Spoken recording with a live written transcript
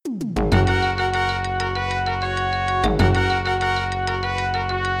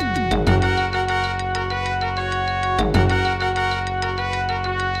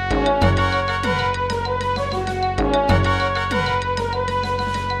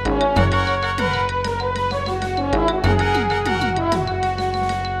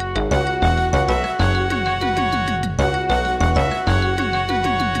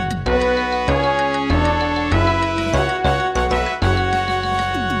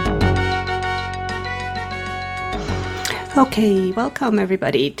Okay, welcome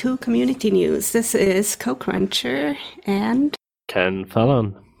everybody to Community News. This is Co-Cruncher and Ken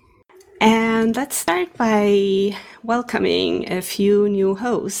Fallon. And let's start by welcoming a few new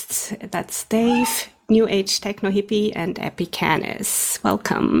hosts. That's Dave, New Age Techno Hippie, and Epi Canis.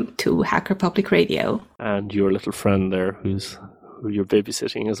 Welcome to Hacker Public Radio. And your little friend there who you're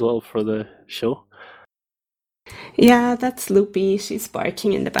babysitting as well for the show. Yeah, that's Loopy. She's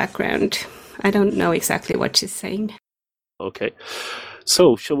barking in the background. I don't know exactly what she's saying. Okay.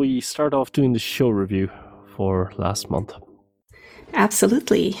 So, shall we start off doing the show review for last month?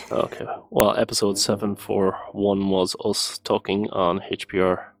 Absolutely. Okay. Well, episode 741 was us talking on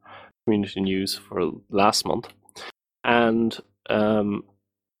HPR community news for last month. And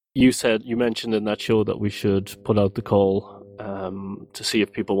you mentioned in that show that we should put out the call to see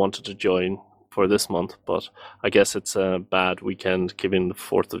if people wanted to join for this month, but I guess it's a bad weekend given the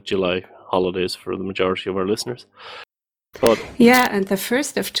 4th of July holidays for the majority of our listeners. But yeah, and the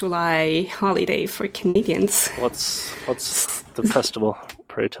 1st of July holiday for Canadians. What's the festival,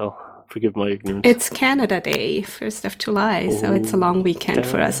 pray tell? Forgive my ignorance. It's Canada Day, 1st of July, so it's a long weekend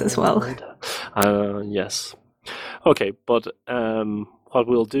for us as well. Yes. Okay, but what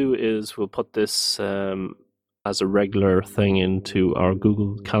we'll do is we'll put this as a regular thing into our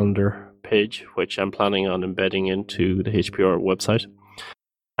Google Calendar page, which I'm planning on embedding into the HPR website.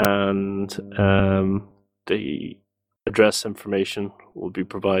 And the address information will be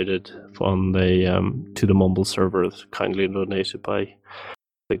provided on the to the Mumble server, kindly donated by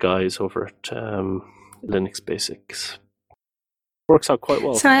the guys over at Linux Basics. Works out quite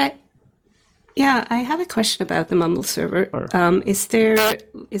well. So I have a question about the Mumble server. Is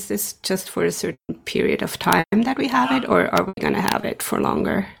this just for a certain period of time that we have it, or are we going to have it for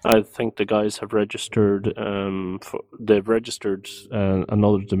longer? I think the guys have registered. They've registered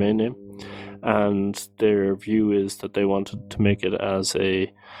another domain name, and their view is that they wanted to make it as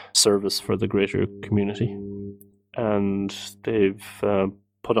a service for the greater community, and they've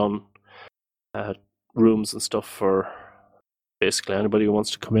put on rooms and stuff for basically anybody who wants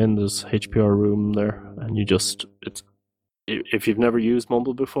to come in. There's HPR room there, and if you've never used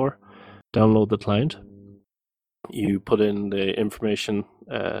Mumble before, download the client. You put in the information,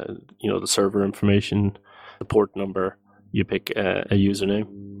 the server information, the port number. You pick a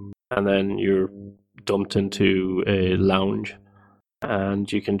username, and then you're dumped into a lounge,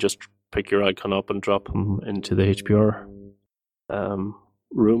 and you can just pick your icon up and drop them into the HPR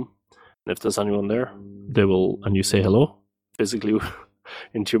room. And if there's anyone there, and you say hello physically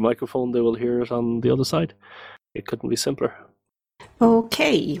into your microphone, they will hear it on the other side. It couldn't be simpler.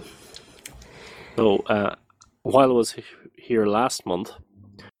 Okay. So while I was here last month,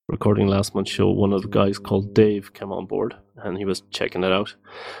 recording last month's show, one of the guys called Dave came on board and he was checking it out.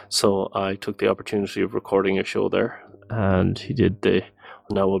 So I took the opportunity of recording a show there, and he did the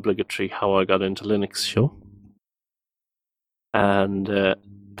now obligatory How I Got Into Linux show. And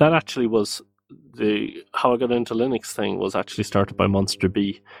that actually was the How I Got Into Linux thing was actually started by Monster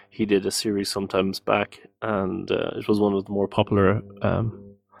B. He did a series sometimes back, and it was one of the more popular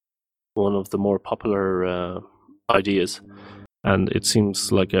ideas, and it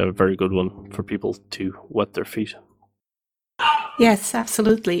seems like a very good one for people to wet their feet. Yes,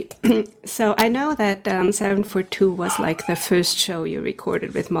 absolutely. So I know that 742 was like the first show you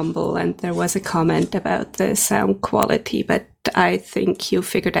recorded with Mumble, and there was a comment about the sound quality, but I think you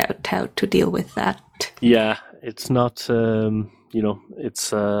figured out how to deal with that. Yeah, it's not, I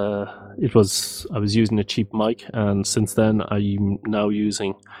was using a cheap mic, and since then I'm now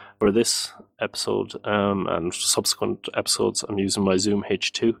using, for this episode and subsequent episodes, I'm using my Zoom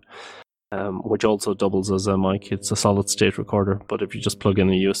H2. Which also doubles as a mic. It's a solid state recorder, but if you just plug in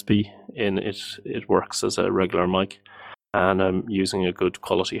a USB in, it works as a regular mic, and I'm using a good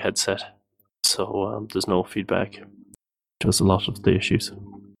quality headset, so there's no feedback. Just a lot of the issues.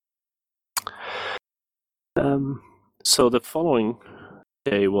 So the following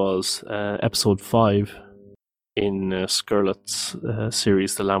day was episode 5 in Skirlet's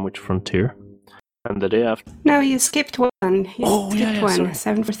series, The Lamwich Frontier. And the day after... No, you skipped one. Skipped one. Sorry.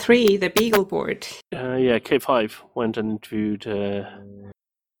 743, the Beagle board. K5 went and interviewed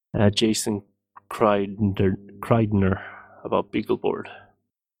Jason Kreidner about Beagleboard.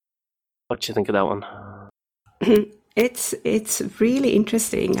 What do you think of that one? It's really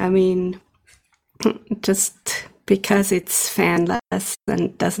interesting. I mean, just because it's fanless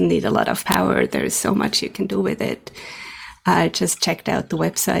and doesn't need a lot of power, there's so much you can do with it. I just checked out the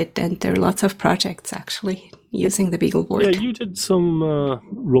website, and there are lots of projects actually using the Beagleboard. Yeah, you did some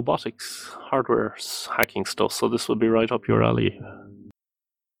robotics, hardware hacking stuff, so this would be right up your alley.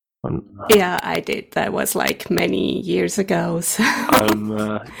 Yeah, I did. That was like many years ago. So.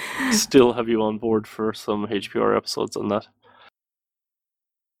 I'm still have you on board for some HPR episodes on that.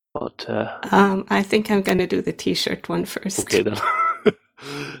 But I think I'm going to do the T-shirt one first. Okay then.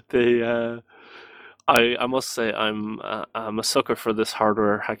 I must say I'm a sucker for this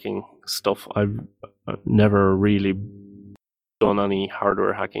hardware hacking stuff. I've never really done any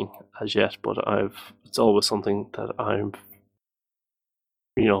hardware hacking as yet, but it's always something that I'm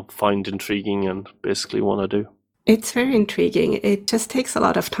find intriguing and basically want to do. It's very intriguing. It just takes a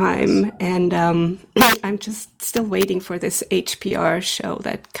lot of time, and I'm just still waiting for this HPR show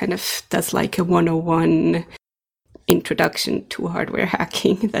that kind of does like a 101 introduction to hardware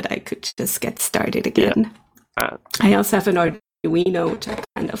hacking that I could just get started again. Yeah. I also have an Arduino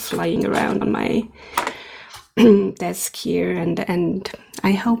kind of flying around on my desk here, and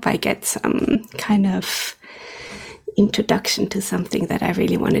I hope I get some kind of introduction to something that I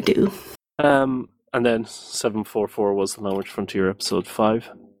really want to do. And then 744 was the Language Frontier episode 5.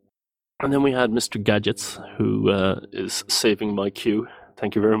 And then we had Mr. Gadgets, who is saving my queue.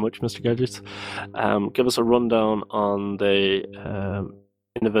 Thank you very much, Mr. Gadgets. Give us a rundown on the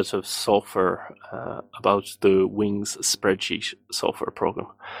innovative software about the Wings spreadsheet software program.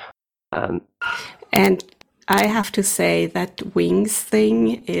 And I have to say that Wings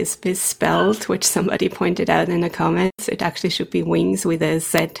thing is misspelled, which somebody pointed out in the comments. It actually should be Wings with a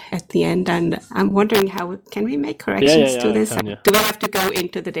Z at the end. And I'm wondering can we make corrections to this? Do we have to go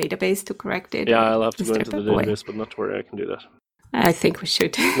into the database to correct it? Yeah, I'll have to go into the database, but not to worry, I can do that. I think we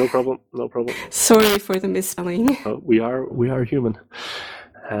should. No problem. Sorry for the misspelling. We are human.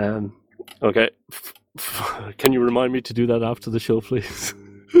 Okay. Can you remind me to do that after the show, please?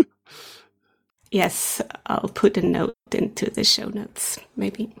 Yes, I'll put a note into the show notes,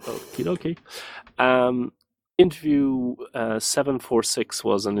 maybe. Okay. Interview 746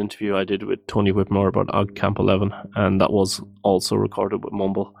 was an interview I did with Tony Whitmore about Og Camp 11, and that was also recorded with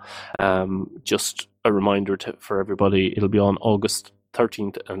Mumble. Just a reminder for everybody, it'll be on August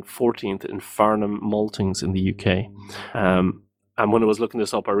 13th and 14th in Farnham Maltings in the UK. And when I was looking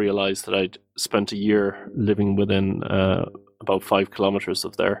this up, I realised that I'd spent a year living within about 5 kilometres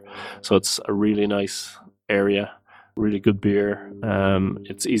of there. So it's a really nice area, really good beer.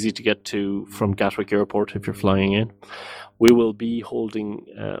 It's easy to get to from Gatwick Airport if you're flying in. We will be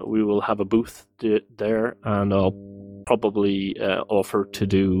we will have a booth there, and I'll probably offer to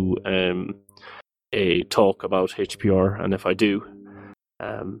do a talk about HPR, and if I do,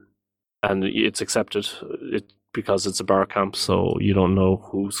 and it's accepted, because it's a bar camp, so you don't know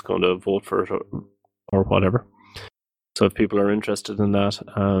who's going to vote for it or whatever. So if people are interested in that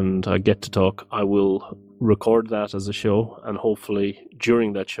and I get to talk, I will record that as a show, and hopefully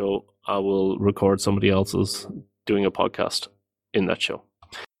during that show I will record somebody else's doing a podcast in that show.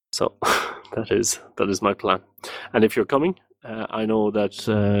 So that is my plan. And if you're coming, I know that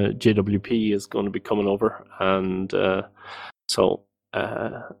JWP is going to be coming over, and so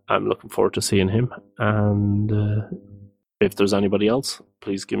I'm looking forward to seeing him. And if there's anybody else,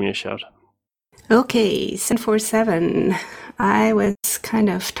 please give me a shout. Okay, 747. I was kind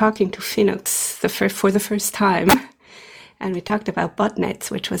of talking to Phoenix for the first time, and we talked about botnets,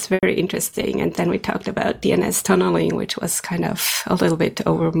 which was very interesting, and then we talked about DNS tunneling, which was kind of a little bit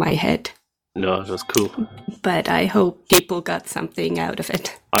over my head. No, it was cool. But I hope people got something out of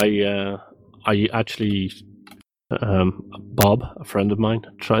it. I actually, Bob, a friend of mine,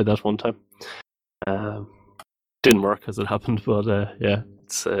 tried that one time. Didn't work as it happened, but yeah.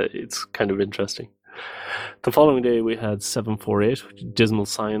 It's kind of interesting. The following day we had 748, Dismal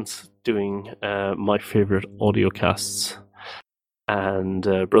Science, doing my favourite audio casts. And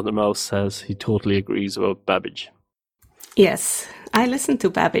Brother Mouse says he totally agrees about Babbage. Yes, I listened to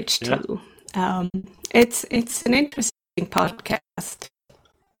Babbage too. Yeah. It's an interesting podcast.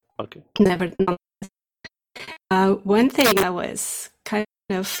 Okay. Never. One thing I was kind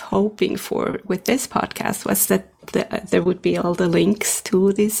of hoping for with this podcast was that there would be all the links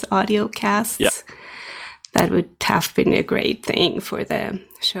to these audio casts. Yeah. That would have been a great thing for the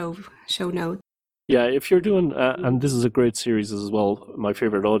show notes. Yeah, if you're doing, and this is a great series as well, my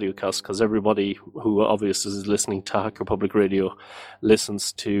favorite audio cast, because everybody who obviously is listening to Hacker Public Radio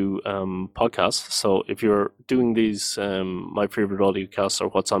listens to podcasts. So if you're doing these my favorite audio casts or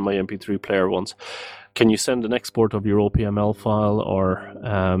what's on my MP3 player ones, can you send an export of your OPML file or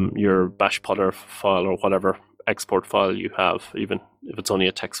your bash potter file or whatever export file you have, even if it's only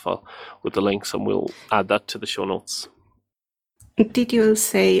a text file, with the links, and we'll add that to the show notes. Did you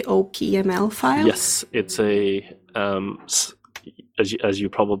say OPML file? Yes, it's a as you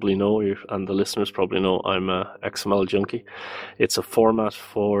probably know, and the listeners probably know, I'm a XML junkie. It's a format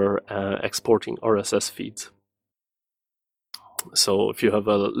for exporting RSS feeds. So if you have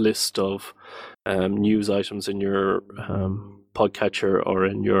a list of news items in your podcatcher or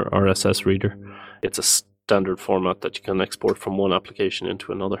in your RSS reader, it's a standard format that you can export from one application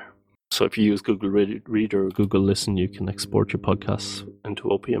into another. So if you use Google Reader or Google Listen, you can export your podcasts into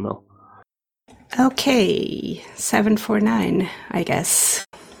OPML. Okay, 749, I guess.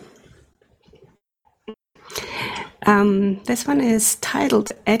 This one is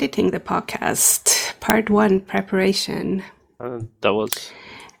titled Editing the Podcast, Part 1, Preparation. That was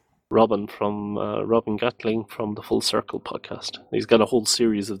Robin Gatling from the Full Circle podcast. He's got a whole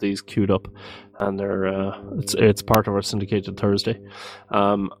series of these queued up, and they're it's part of our syndicated Thursday.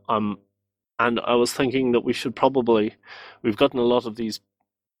 And I was thinking that we've gotten a lot of these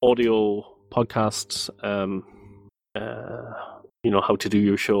audio podcasts, how to do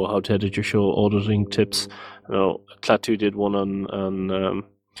your show, how to edit your show, auditing tips. Klaatu did one on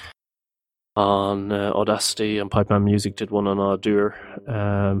Audacity, and Pipeman Music did one on Audur.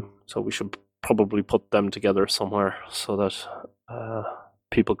 So we should probably put them together somewhere so that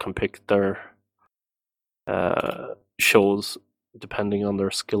people can pick their shows depending on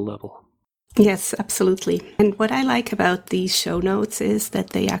their skill level. Yes, absolutely. And what I like about these show notes is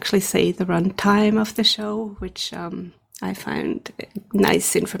that they actually say the runtime of the show, which I found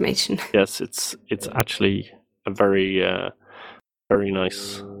nice information. Yes, it's actually a very very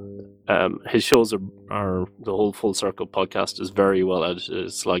nice. His shows are the whole Full Circle podcast is very well edited.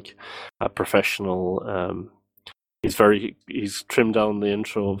 It's like a professional. He's trimmed down the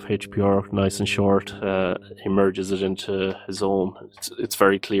intro of HPR nice and short. He merges it into his own. It's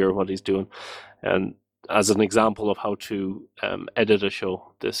very clear what he's doing. And as an example of how to edit a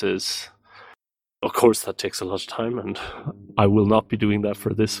show, this is, of course, that takes a lot of time, and I will not be doing that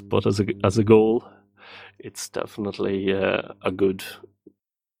for this. But as a goal, it's definitely a good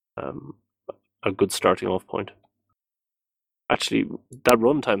starting off point. Actually, that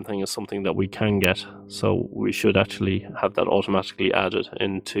runtime thing is something that we can get, so we should actually have that automatically added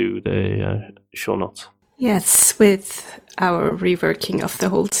into the show notes. Yes, with our reworking of the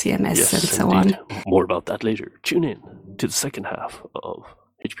whole CMS yes, and so indeed. on. More about that later. Tune in to the second half of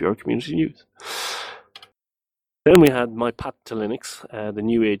HPR Community News. Then we had My Path to Linux, the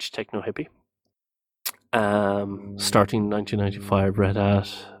New Age Techno Hippie. Starting in 1995, Red Hat,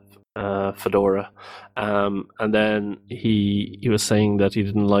 Fedora, and then he was saying that he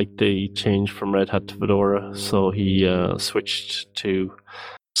didn't like the change from Red Hat to Fedora, so he switched to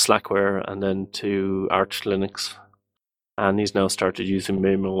Slackware and then to Arch Linux, and he's now started using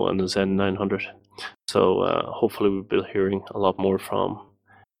Memo and the Zen 900. So hopefully we'll be hearing a lot more from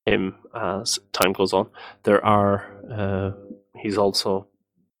him as time goes on. There are he's also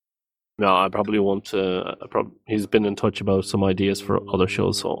I probably won't. He's been in touch about some ideas for other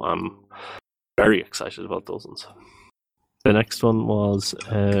shows, so I'm very excited about those ones. The next one was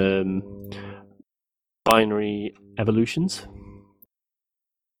Binary Evolutions,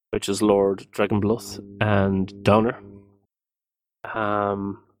 which is Lord Dragonblood and Downer,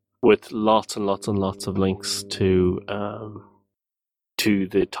 with lots and lots and lots of links to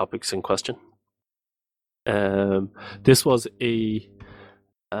the topics in question. This was a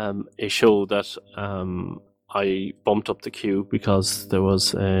show that I bumped up the queue because there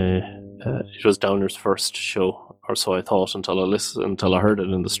was it was Downer's first show, or so I thought until I heard it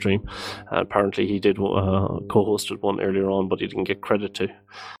in the stream. Apparently he did co-hosted one earlier on, but he didn't get credit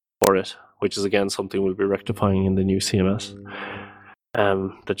for it, which is again something we'll be rectifying in the new CMS.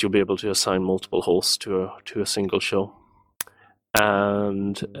 That you'll be able to assign multiple hosts to a single show.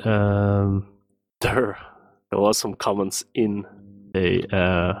 And there was some comments in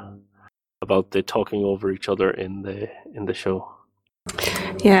about the talking over each other in the show.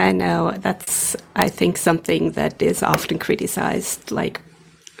 Yeah, I know. That's, I think, something that is often criticized, like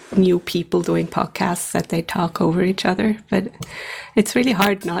new people doing podcasts, that they talk over each other. But it's really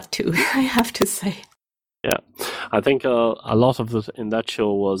hard not to, I have to say. Yeah, I think a lot of it in that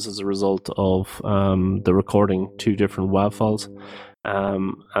show was as a result of the recording two different WAV files.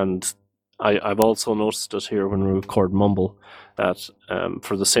 And I've also noticed it here when we record Mumble, that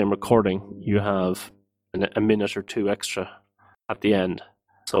for the same recording, you have a minute or two extra at the end.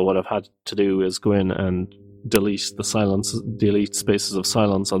 So what I've had to do is go in and delete spaces of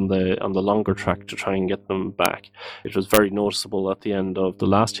silence on the longer track to try and get them back. It was very noticeable at the end of the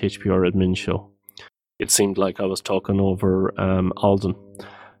last HPR admin show. It seemed like I was talking over Alden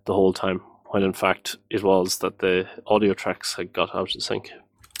the whole time, when in fact it was that the audio tracks had got out of sync.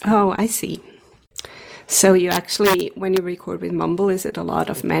 Oh, I see. So you actually, when you record with Mumble, is it a lot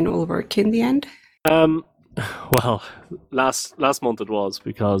of manual work in the end? Well, last month it was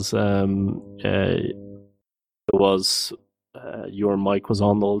because it was your mic was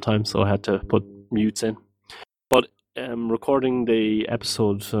on the whole time, so I had to put mutes in. But recording the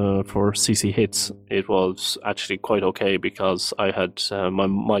episode for CC Hits, it was actually quite okay because I had my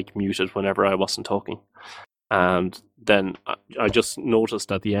mic muted whenever I wasn't talking. And then I just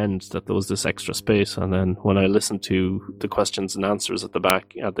noticed at the end that there was this extra space. And then when I listened to the questions and answers at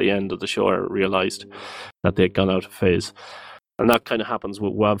the end of the show, I realized that they'd gone out of phase. And that kind of happens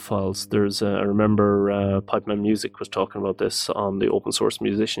with WAV files. There's, I remember Pipeman Music was talking about this on the Open Source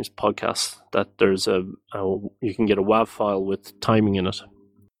Musicians podcast, that there's you can get a WAV file with timing in it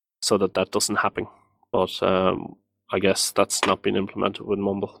so that doesn't happen. But I guess that's not been implemented with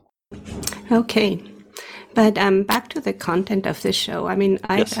Mumble. Okay. But back to the content of the show. I mean,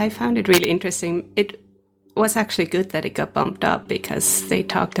 Yes. I found it really interesting. It was actually good that it got bumped up because they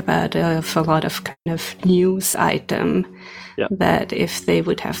talked about a lot of kind of news item that if they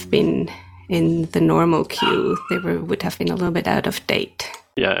would have been in the normal queue, they would have been a little bit out of date.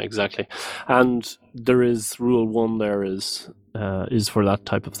 Yeah, exactly. And there is rule 1 there is for that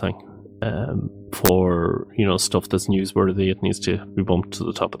type of thing. For stuff that's newsworthy, it needs to be bumped to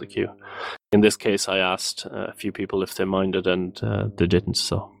the top of the queue. In this case, I asked a few people if they minded, and they didn't.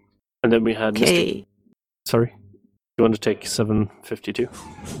 So, and then we had Okay. Sorry, you want to take 752?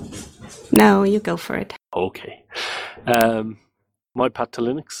 No, you go for it. Okay. My Path to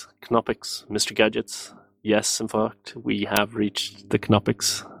Linux, Knoppix, Mr. Gadgets. Yes, in fact, we have reached the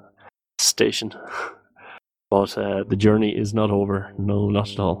Knoppix station, but the journey is not over. No,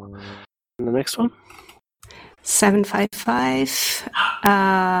 not at all. And the next one? 755.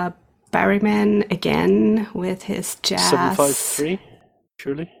 Barryman again with his jazz. 753,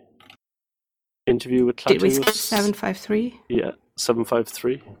 surely? Interview with Klaatu. Did we skip 753? Yeah,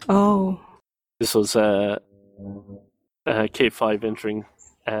 753. Oh. This was K5 entering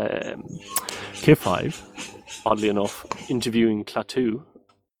K5, oddly enough, interviewing Klaatu,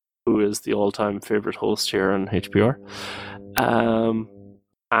 who is the all-time favorite host here on HPR.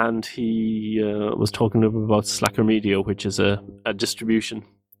 And he was talking about Slacker Media, which is a distribution,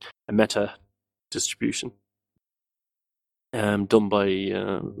 a meta distribution,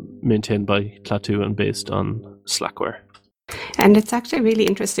 maintained by Klaatu and based on Slackware. And it's actually really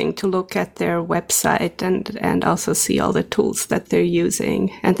interesting to look at their website and also see all the tools that they're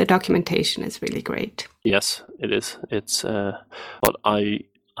using, and the documentation is really great. Yes, it is. It's but I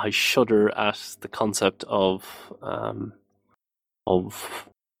shudder at the concept of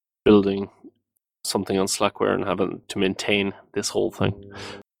building something on Slackware and having to maintain this whole thing.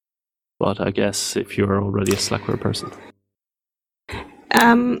 But I guess if you're already a Slackware person.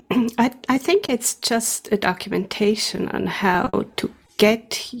 I think it's just a documentation on how to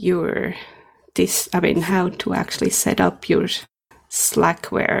get how to actually set up your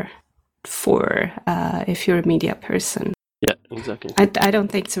Slackware for if you're a media person. Yeah, exactly. I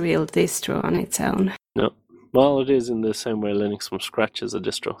don't think it's a real distro on its own. No. Well, it is in the same way Linux from scratch is a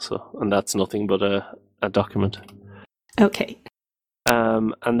distro, and that's nothing but a document. Okay.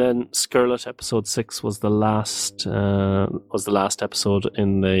 And then Skirlet episode 6 was the last episode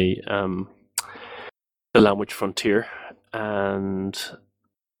in the language frontier, and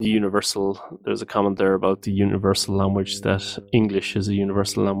there's a comment there about the universal language, that English is a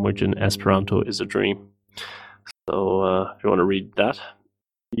universal language and Esperanto is a dream. So if you want to read that,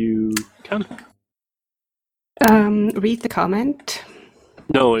 you can. Read the comment.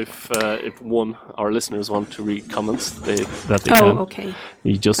 No, if our listeners want to read comments, that they can. Oh, okay.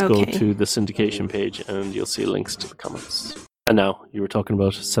 You just go to the syndication page and you'll see links to the comments. And now, you were talking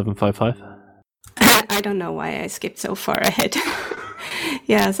about 755? I don't know why I skipped so far ahead.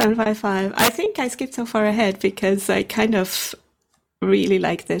 Yeah, 755. I think I skipped so far ahead because I kind of really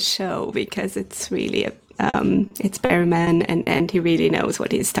like this show, because it's really it's Berryman, and he really knows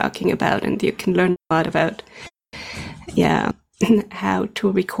what he's talking about, and you can learn a lot about how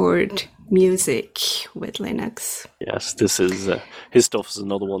to record music with Linux. Yes, this is his stuff is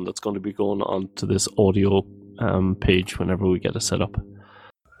another one that's going to be going on to this audio page whenever we get it set up.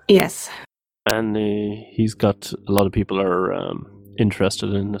 Yes. And he's got a lot of people are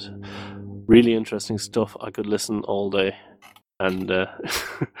interested in it. Really interesting stuff. I could listen all day. And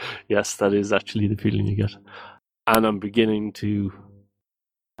yes, that is actually the feeling you get. And I'm beginning to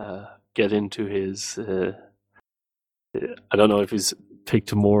get into his... I don't know if he's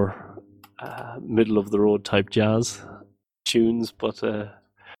picked a more middle-of-the-road type jazz tunes, but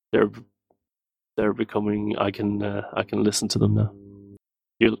they're becoming... I can listen to them now.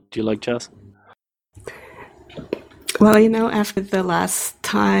 Do you like jazz? Well, after the last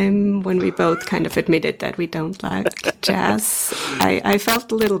time when we both kind of admitted that we don't like jazz, I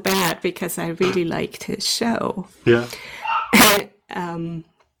felt a little bad because I really liked his show. Yeah.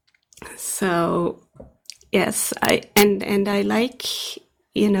 So yes, I like,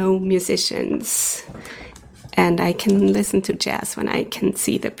 musicians, and I can listen to jazz when I can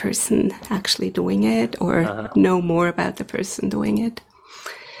see the person actually doing it or know more about the person doing it.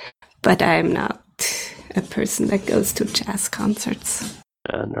 But I'm not a person that goes to jazz concerts.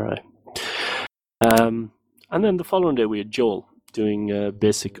 All right. And then the following day we had Joel doing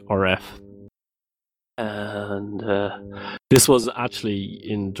basic RF. And this was actually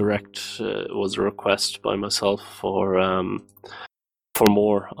in direct, was a request by myself for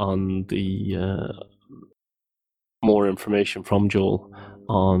more on the more information from Joel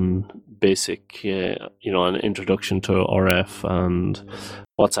on basic, an introduction to RF and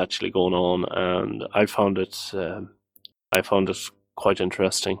what's actually going on. And I found it quite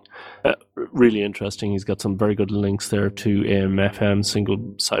interesting, really interesting. He's got some very good links there to AM/FM single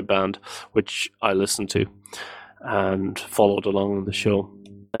sideband, which I listened to and followed along in the show.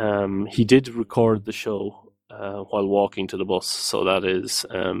 He did record the show while walking to the bus, so that is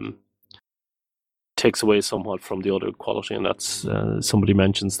takes away somewhat from the audio quality, and that's somebody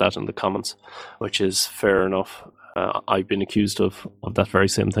mentions that in the comments, which is fair enough. I've been accused of that very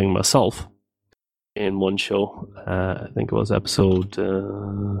same thing myself in one show. I think it was episode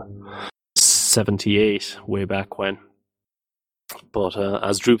 78, way back when. But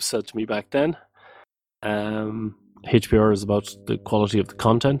as Droop said to me back then, HPR is about the quality of the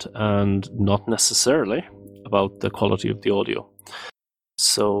content and not necessarily about the quality of the audio.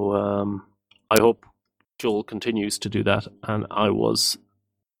 So I hope Joel continues to do that, and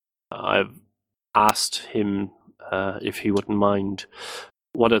I've asked him if he wouldn't mind.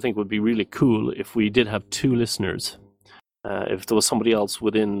 What I think would be really cool if we did have two listeners, if there was somebody else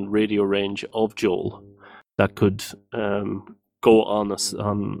within radio range of Joel that could go on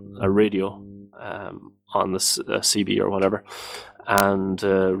a radio, on the CB or whatever, and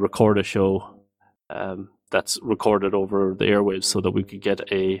record a show that's recorded over the airwaves, so that we could get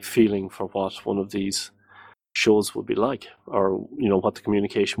a feeling for what one of these shows would be like, or what the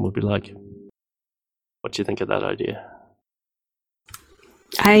communication would be like. What do you think of that idea?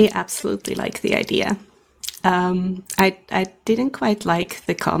 I absolutely like the idea. I didn't quite like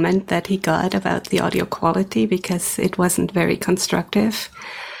the comment that he got about the audio quality because it wasn't very constructive.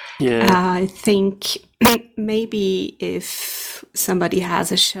 Yeah. I think maybe if somebody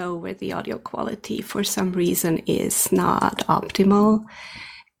has a show where the audio quality for some reason is not optimal,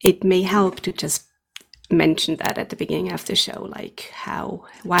 it may help to just mention that at the beginning of the show, like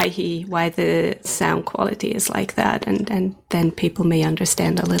why the sound quality is like that, and then people may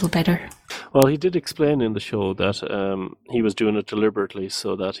understand a little better. Well, he did explain in the show that he was doing it deliberately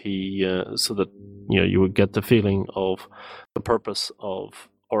so that you would get the feeling of the purpose of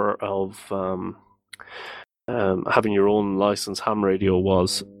having your own licensed ham radio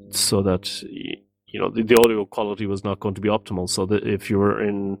was so that the audio quality was not going to be optimal. So that if you were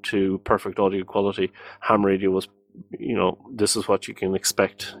into perfect audio quality, ham radio was, this is what you can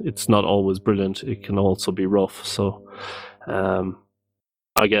expect. It's not always brilliant. It can also be rough. So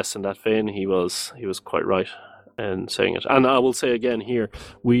I guess in that vein, he was quite right in saying it. And I will say again here,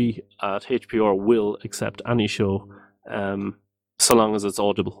 we at HPR will accept any show so long as it's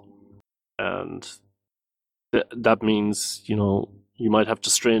audible. And that means, you might have to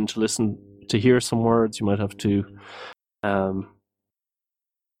strain to listen to hear some words. You might have to,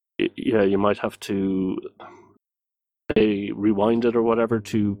 you might have to rewind it or whatever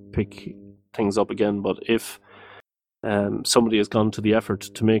to pick things up again. But if somebody has gone to the effort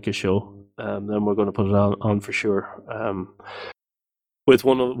to make a show, then we're going to put it on for sure. With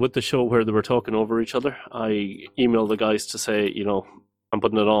the show where they were talking over each other, I emailed the guys to say, I'm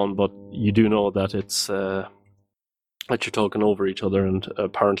putting it on, but you do know that it's that you're talking over each other, and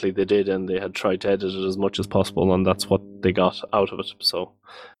apparently they did, and they had tried to edit it as much as possible, and that's what they got out of it. So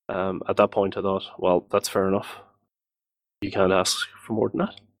at that point I thought, well, that's fair enough. You can't ask for more than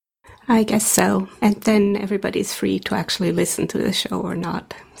that. I guess so. And then everybody's free to actually listen to the show or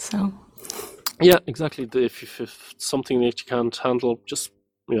not. So yeah, exactly. If it's something that you can't handle, just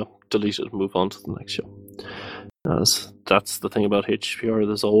delete it and move on to the next show. That's the thing about HPR.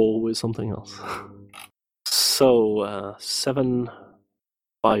 There's always something else. So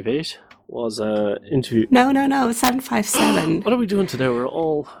 758 was an interview. No, 757. What are we doing today? We're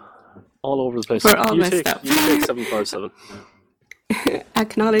all over the place. We're all messed up. You take 757.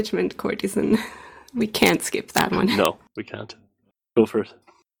 Acknowledgement courtesan. We can't skip that one. No, we can't. Go for it.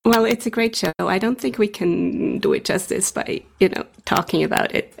 Well, it's a great show. I don't think we can do it justice by, talking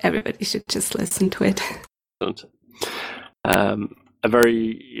about it. Everybody should just listen to it. A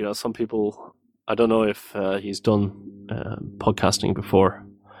very, some people, I don't know if he's done podcasting before,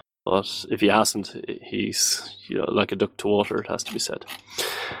 but if he hasn't, he's, like a duck to water, it has to be said.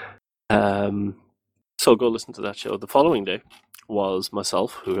 So go listen to that show. The following day was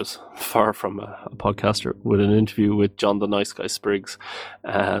myself, who is far from a podcaster, with an interview with John the Nice Guy Spriggs,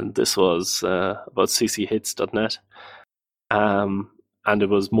 and this was about cchits.net, and it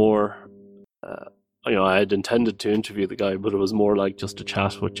was more, I had intended to interview the guy, but it was more like just a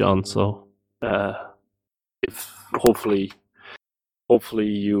chat with John. So, if hopefully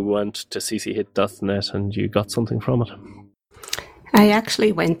you went to cchit.net and you got something from it. I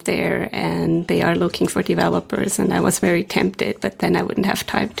actually went there, and they are looking for developers, and I was very tempted, but then I wouldn't have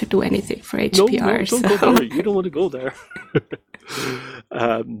time to do anything for HPR. No, don't go there. You don't want to go there.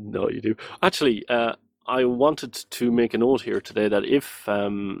 No, you do. Actually, I wanted to make a note here today that if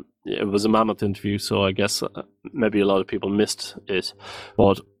it was a mammoth interview, so I guess maybe a lot of people missed it,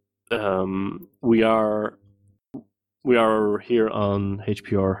 but we are here on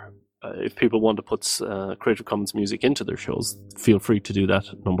HPR. If people want to put Creative Commons music into their shows, feel free to do that,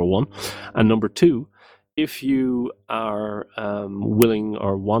 number one. And number two, if you are willing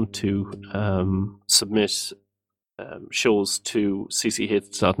or want to submit shows to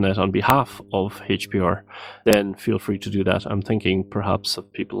cchits.net on behalf of HPR, then feel free to do that. I'm thinking perhaps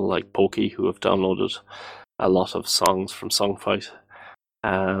of people like Pokey, who have downloaded a lot of songs from Songfight.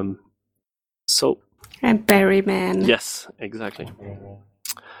 And Berryman. Yes, exactly.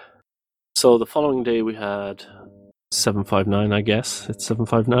 So the following day we had 759, I guess. It's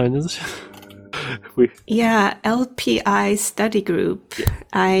 759, is it? Yeah, LPI study group. Yeah.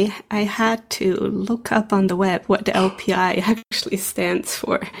 I had to look up on the web what the LPI actually stands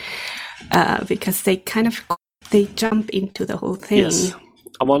for, because they jump into the whole thing. Yes,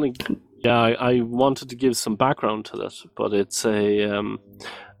 I wanted to give some background to that, but it's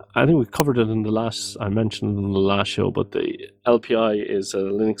I think we covered it I mentioned it in the last show, but the LPI is a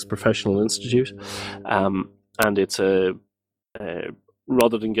Linux Professional Institute, and it's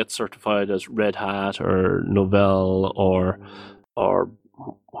rather than get certified as Red Hat or Novell or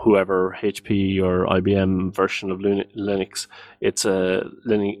whoever HP or IBM version of Linux, it's a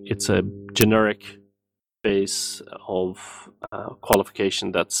generic base of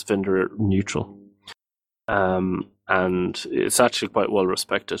qualification that's vendor neutral. And it's actually quite well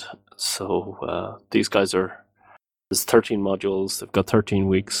respected. So these guys there's 13 modules. They've got 13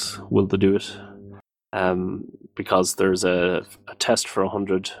 weeks. Will they do it? Because there's a test for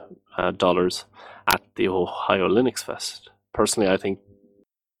 $100 at the Ohio Linux Fest. Personally, I think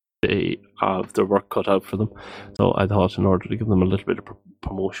they have their work cut out for them. So I thought in order to give them a little bit of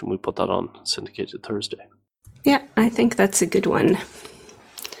promotion, we put that on Syndicated Thursday. Yeah, I think that's a good one.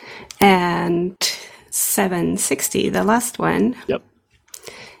 And 760, the last one, yep,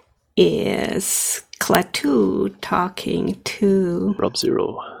 is Klaatu talking to Rob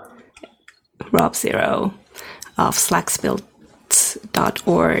Zero of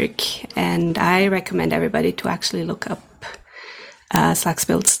slacksbuilds.org, and I recommend everybody to actually look up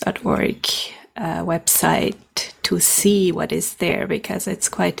slacksbuilds.org website to see what is there, because it's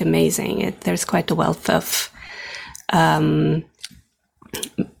quite amazing. There's quite a wealth of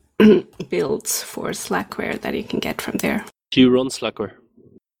builds for Slackware that you can get from there. Do you run Slackware?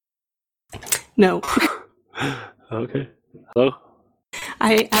 No. Okay. Hello?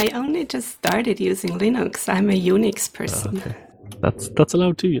 I only just started using Linux. I'm a Unix person. Okay. That's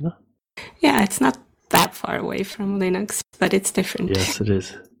allowed too, you know? Yeah, it's not that far away from Linux, but it's different. Yes, it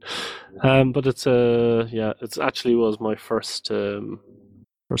is. But it actually was my first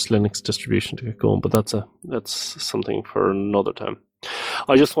Linux distribution to get going, but that's something for another time.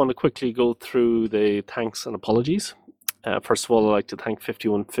 I just want to quickly go through the thanks and apologies. First of all, I'd like to thank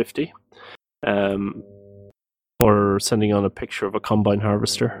 5150 for sending on a picture of a combine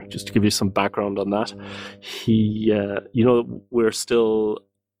harvester, just to give you some background on that. He, we're still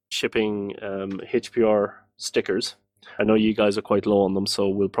shipping HPR stickers. I know you guys are quite low on them, so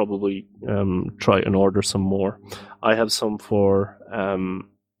we'll probably try and order some more. I have some for,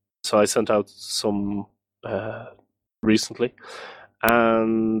 so I sent out some recently,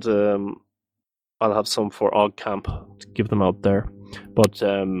 and I'll have some for OggCamp to give them out there. But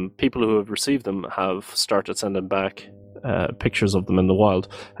people who have received them have started sending back pictures of them in the wild,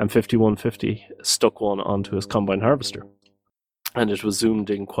 and 5150 stuck one onto his combine harvester, and it was zoomed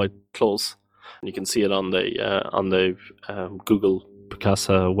in quite close. And you can see it on the Google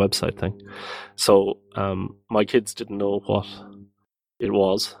Picasa website thing. So my kids didn't know what it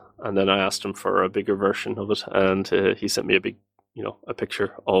was. And then I asked him for a bigger version of it, and he sent me a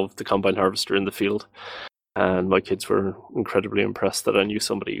picture of the combine harvester in the field. And my kids were incredibly impressed that I knew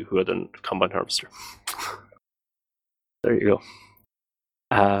somebody who had a combine harvester. There you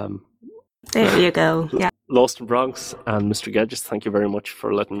go. There you go. Yeah. Lost in Bronx and Mr. Gadgets, thank you very much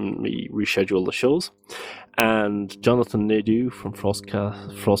for letting me reschedule the shows. And Jonathan Nadeau from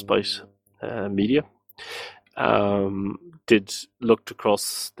Frostbite Media looked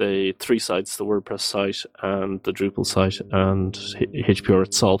across the 3 sites, the WordPress site and the Drupal site and HPR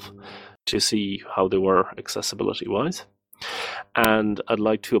itself, to see how they were accessibility-wise. And I'd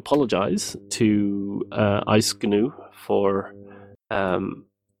like to apologize to Ice GNU for how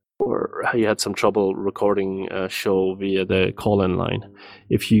you had some trouble recording a show via the call-in line.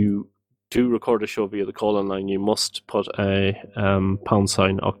 If you do record a show via the call-in line, you must put a #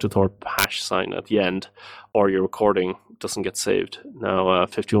 Octothorpe hash sign at the end, or your recording doesn't get saved. Now,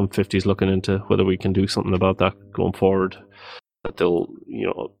 5150 is looking into whether we can do something about that going forward. That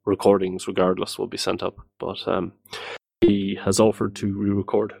recordings regardless will be sent up, but he has offered to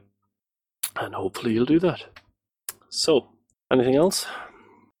re-record, and hopefully he'll do that. So, anything else?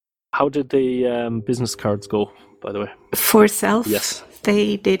 How did the business cards go, by the way? For self? Yes.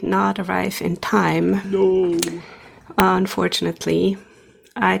 They did not arrive in time. No. Unfortunately.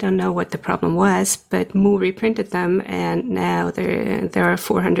 I don't know what the problem was, but Moo reprinted them, and now there are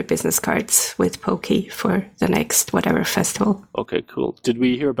 400 business cards with Pokey for the next whatever festival. Okay, cool. Did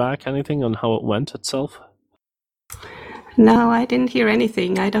we hear back anything on how it went itself? No, I didn't hear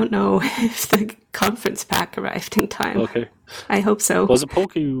anything. I don't know if the conference pack arrived in time. Okay. I hope so. Was it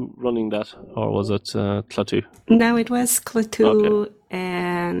Pokey running that, or was it Klaatu? No, it was Klaatu Okay.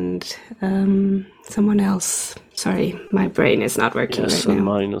 and someone else. Sorry, my brain is not working right now. Yes, and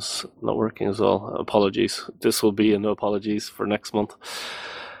mine is not working as well. Apologies. This will be no apologies for next month.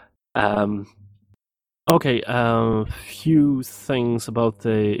 Okay, few things about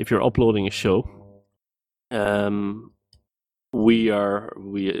if you're uploading a show. The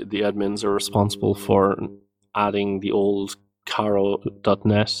admins are responsible for adding the old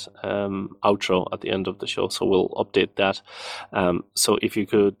caro.net outro at the end of the show, so we'll update that. So if you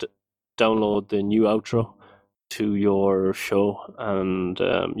could download the new outro to your show and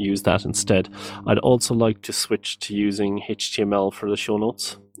use that instead. I'd also like to switch to using HTML for the show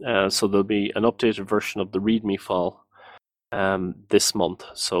notes. So there'll be an updated version of the README file this month.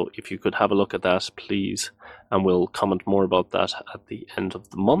 So if you could have a look at that, please, and we'll comment more about that at the end of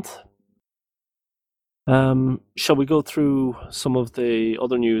the month. Shall we go through some of the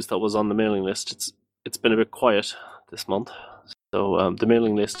other news that was on the mailing list? It's been a bit quiet this month. So the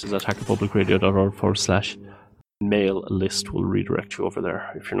mailing list is at hackerpublicradio.org/mail list. Will redirect you over there.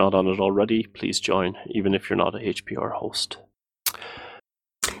 If you're not on it already, please join, even if you're not a HPR host.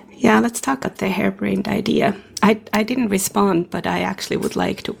 Yeah, let's talk about the harebrained idea. I didn't respond, but I actually would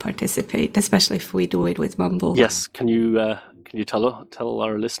like to participate, especially if we do it with Mumble. Yes, can you tell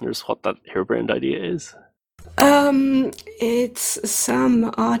our listeners what that harebrained idea is? It's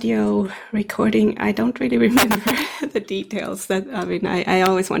some audio recording. I don't really remember the details. I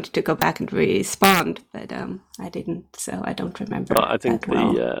always wanted to go back and respond, but I didn't, so I don't remember. I think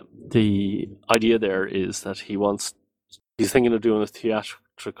the idea there is that he's thinking of doing a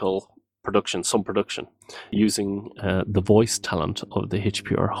theatrical production, some production, using the voice talent of the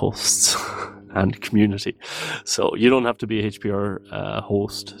HPR hosts and community. So you don't have to be a HPR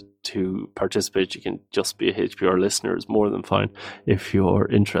host to participate. You can just be a HPR listener. Is more than fine if you're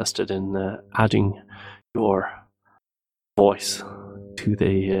interested in adding your voice to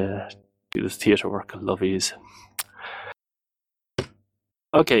the theatre work. Lovies.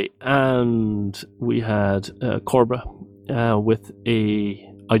 Okay, and we had Corba with a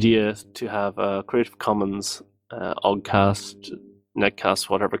idea to have a Creative Commons Oggcast, Netcast,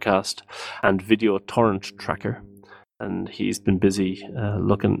 whatever cast, and video torrent tracker. And he's been busy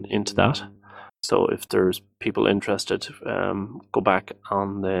looking into that. So if there's people interested, go back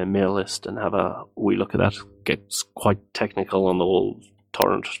on the mail list and have a wee look at that. It gets quite technical on the whole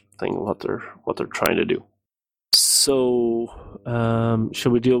torrent thing, what they're trying to do. So,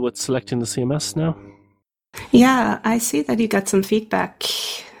 shall we deal with selecting the CMS now? Yeah, I see that you got some feedback.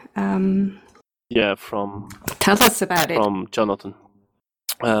 Yeah, tell us about it. From Jonathan.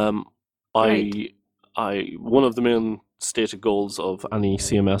 Right. One of the main stated goals of any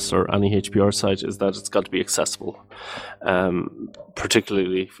CMS or any HPR site is that it's got to be accessible,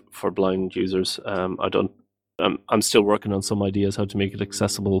 particularly for blind users. I'm still working on some ideas how to make it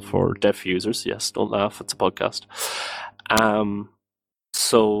accessible for deaf users. Yes, don't laugh, it's a podcast.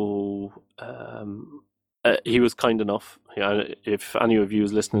 He was kind enough. Yeah, if any of you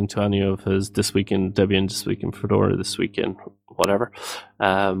is listening to any of his This Week in Debian, This Week in Fedora, This Week in whatever,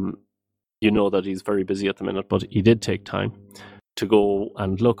 you know that he's very busy at the minute, but he did take time to go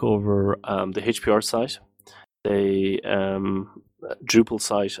and look over the HPR site, the Drupal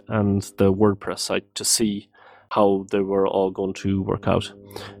site, and the WordPress site to see how they were all going to work out.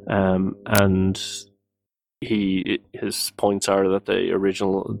 And his points are that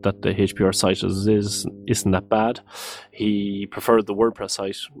the HPR site isn't that bad. He preferred the WordPress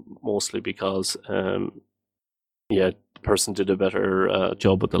site mostly because the person did a better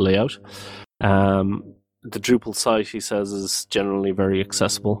job with the layout. The Drupal site, he says, is generally very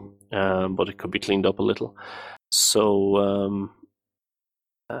accessible, but it could be cleaned up a little. So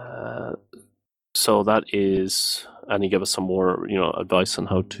that is, and he gave us some more, advice on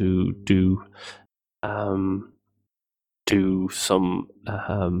how to do some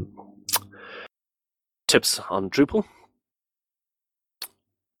tips on Drupal.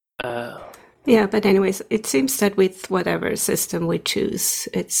 Yeah, but anyways, it seems that with whatever system we choose,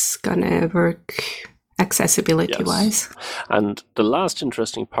 it's gonna work accessibility-wise. Yes. And the last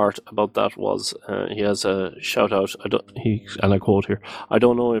interesting part about that was he has a shout out, and I quote here, "I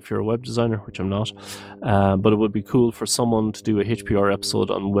don't know if you're a web designer," which I'm not, but it would be cool for someone to do a HPR episode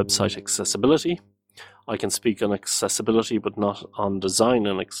on website accessibility. I can speak on accessibility, but not on design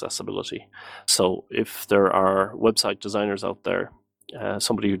and accessibility. So if there are website designers out there,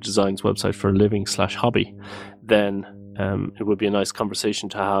 somebody who designs website for a living / hobby, then it would be a nice conversation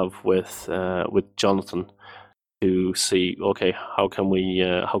to have with Jonathan to see, okay, how can we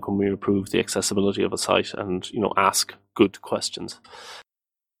improve the accessibility of a site, and ask good questions.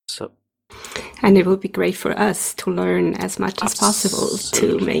 So. And it would be great for us to learn as much as possible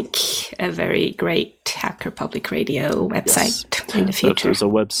to make a very great Hacker Public Radio website in the future. If there's a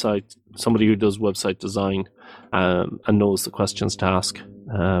website, somebody who does website design and knows the questions to ask,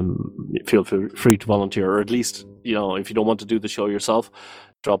 feel free to volunteer, or at least, if you don't want to do the show yourself,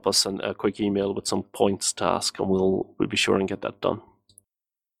 drop us a quick email with some points to ask, and we'll be sure and get that done.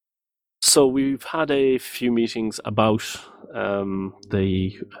 So we've had a few meetings about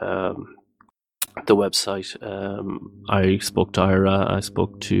the website. I spoke to Ira, I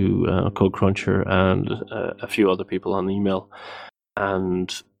spoke to CodeCruncher, and a few other people on email.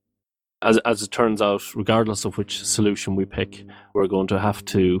 And as it turns out, regardless of which solution we pick, we're going to have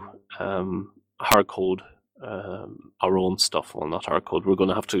to hard code our own stuff. Well, not hard code. We're going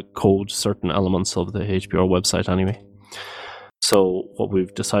to have to code certain elements of the HPR website anyway. So what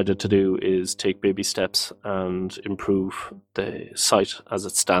we've decided to do is take baby steps and improve the site as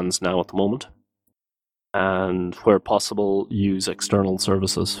it stands now at the moment. And where possible, use external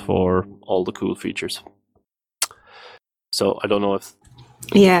services for all the cool features. So I don't know if...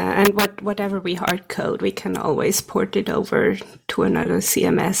 Yeah, and whatever we hard code, we can always port it over to another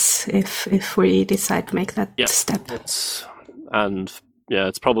CMS if we decide to make that step. It's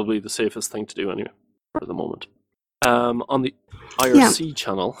probably the safest thing to do anyway for the moment. On the IRC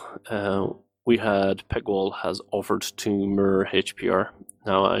channel, we had Pegwall has offered to mirror HPR.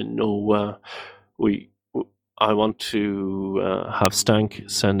 Now I know I want to have Stank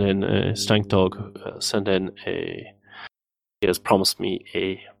send in he has promised me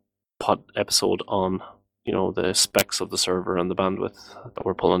a pod episode on the specs of the server and the bandwidth that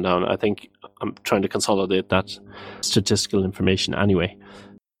we're pulling down. I think I'm trying to consolidate that statistical information anyway.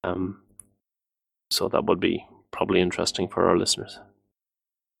 So that would be probably interesting for our listeners.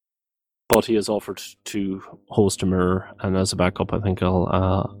 But he has offered to host a mirror, and as a backup, I think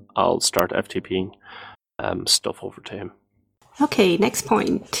I'll start FTPing stuff over to him. Okay, next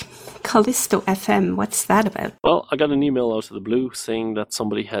point. Callisto FM, what's that about? Well, I got an email out of the blue saying that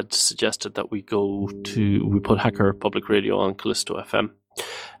somebody had suggested that we put Hacker Public Radio on Callisto FM,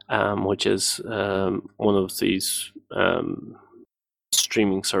 which is one of these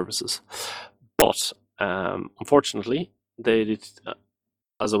streaming services. But unfortunately, they did.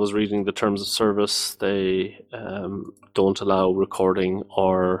 As I was reading the terms of service, they don't allow recording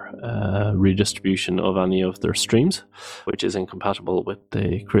or redistribution of any of their streams, which is incompatible with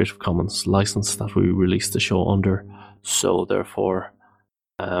the Creative Commons license that we released the show under. So therefore,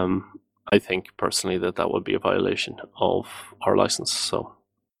 I think personally that would be a violation of our license. So,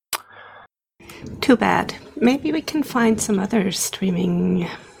 too bad. Maybe we can find some other streaming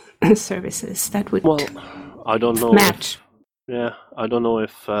services that would I don't know match. I don't know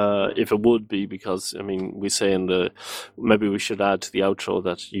if it would be, because we say maybe we should add to the outro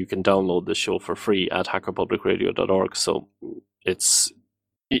that you can download the show for free at hackerpublicradio.org. So it's,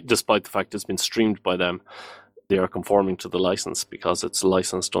 despite the fact it's been streamed by them, they are conforming to the license because it's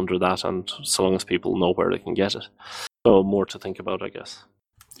licensed under that, and so long as people know where they can get it. So more to think about, I guess.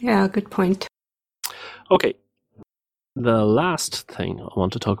 Yeah, good point. Okay. The last thing I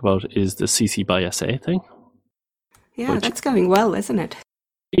want to talk about is the CC by SA thing. Yeah, that's going well, isn't it?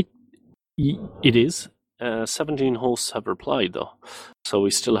 It is. 17 hosts have replied, though. So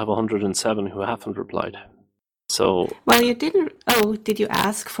we still have 107 who haven't replied. So, well, you didn't. Oh, did you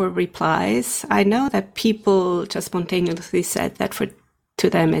ask for replies? I know that people just spontaneously said that to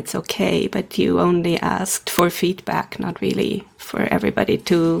them it's okay, but you only asked for feedback, not really for everybody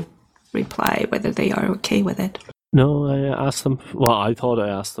to reply whether they are okay with it. No, I asked them. Well, I thought I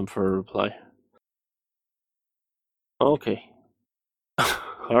asked them for a reply. Okay.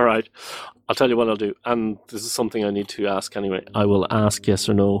 All right. I'll tell you what I'll do. And this is something I need to ask anyway. I will ask yes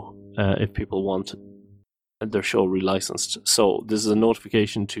or no if people want their show relicensed. So this is a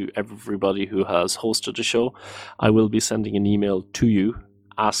notification to everybody who has hosted a show. I will be sending an email to you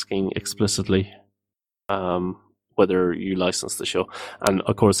asking explicitly whether you license the show. And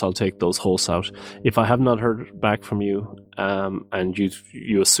of course, I'll take those hosts out. If I have not heard back from you and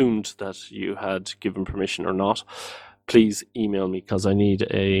you assumed that you had given permission or not, please email me, because I need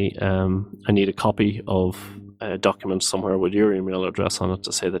a copy of a document somewhere with your email address on it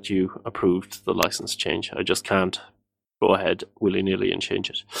to say that you approved the license change. I just can't go ahead willy-nilly and change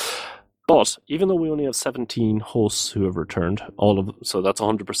it. But even though we only have 17 hosts who have returned, so that's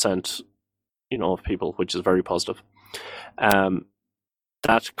 100%, of people, which is very positive.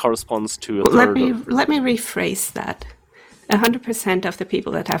 That corresponds to a third. Let me rephrase that. 100% of the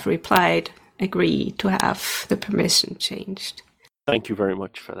people that have replied agree to have the permission changed. Thank you very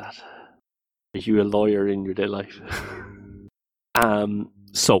much for that. Are you a lawyer in your day life?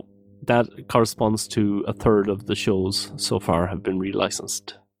 So that corresponds to a third of the shows so far have been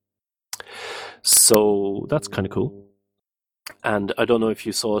relicensed. So that's kind of cool. And I don't know if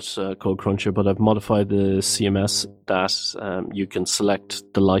you saw it, Code Cruncher, but I've modified the CMS that you can select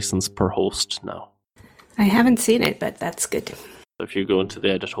the license per host now. I haven't seen it, but that's good. If you go into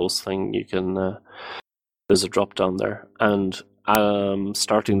the edit host thing, you can. There's a drop down there, and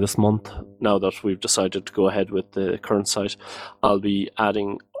starting this month, now that we've decided to go ahead with the current site, I'll be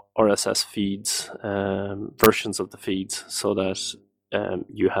adding RSS feeds, versions of the feeds, so that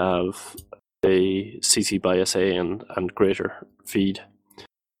you have the CC by SA and greater feed,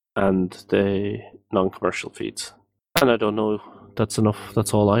 and the non-commercial feeds. And I don't know. That's enough.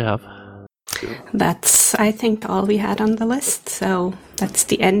 That's all I have. That's, I think, all we had on the list. So that's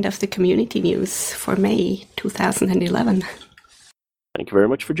the end of the community news for May 2011. Thank you very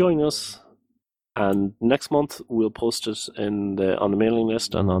much for joining us. And next month, we'll post it on the mailing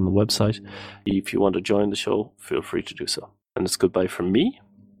list and on the website. If you want to join the show, feel free to do so. And it's goodbye from me.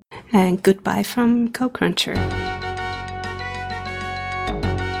 And goodbye from Code Cruncher.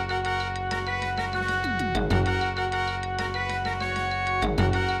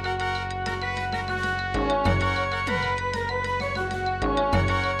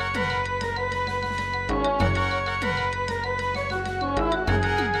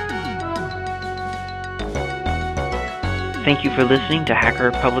 Thank you for listening to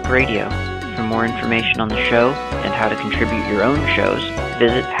Hacker Public Radio. For more information on the show and how to contribute your own shows,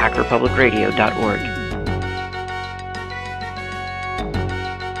 visit hackerpublicradio.org.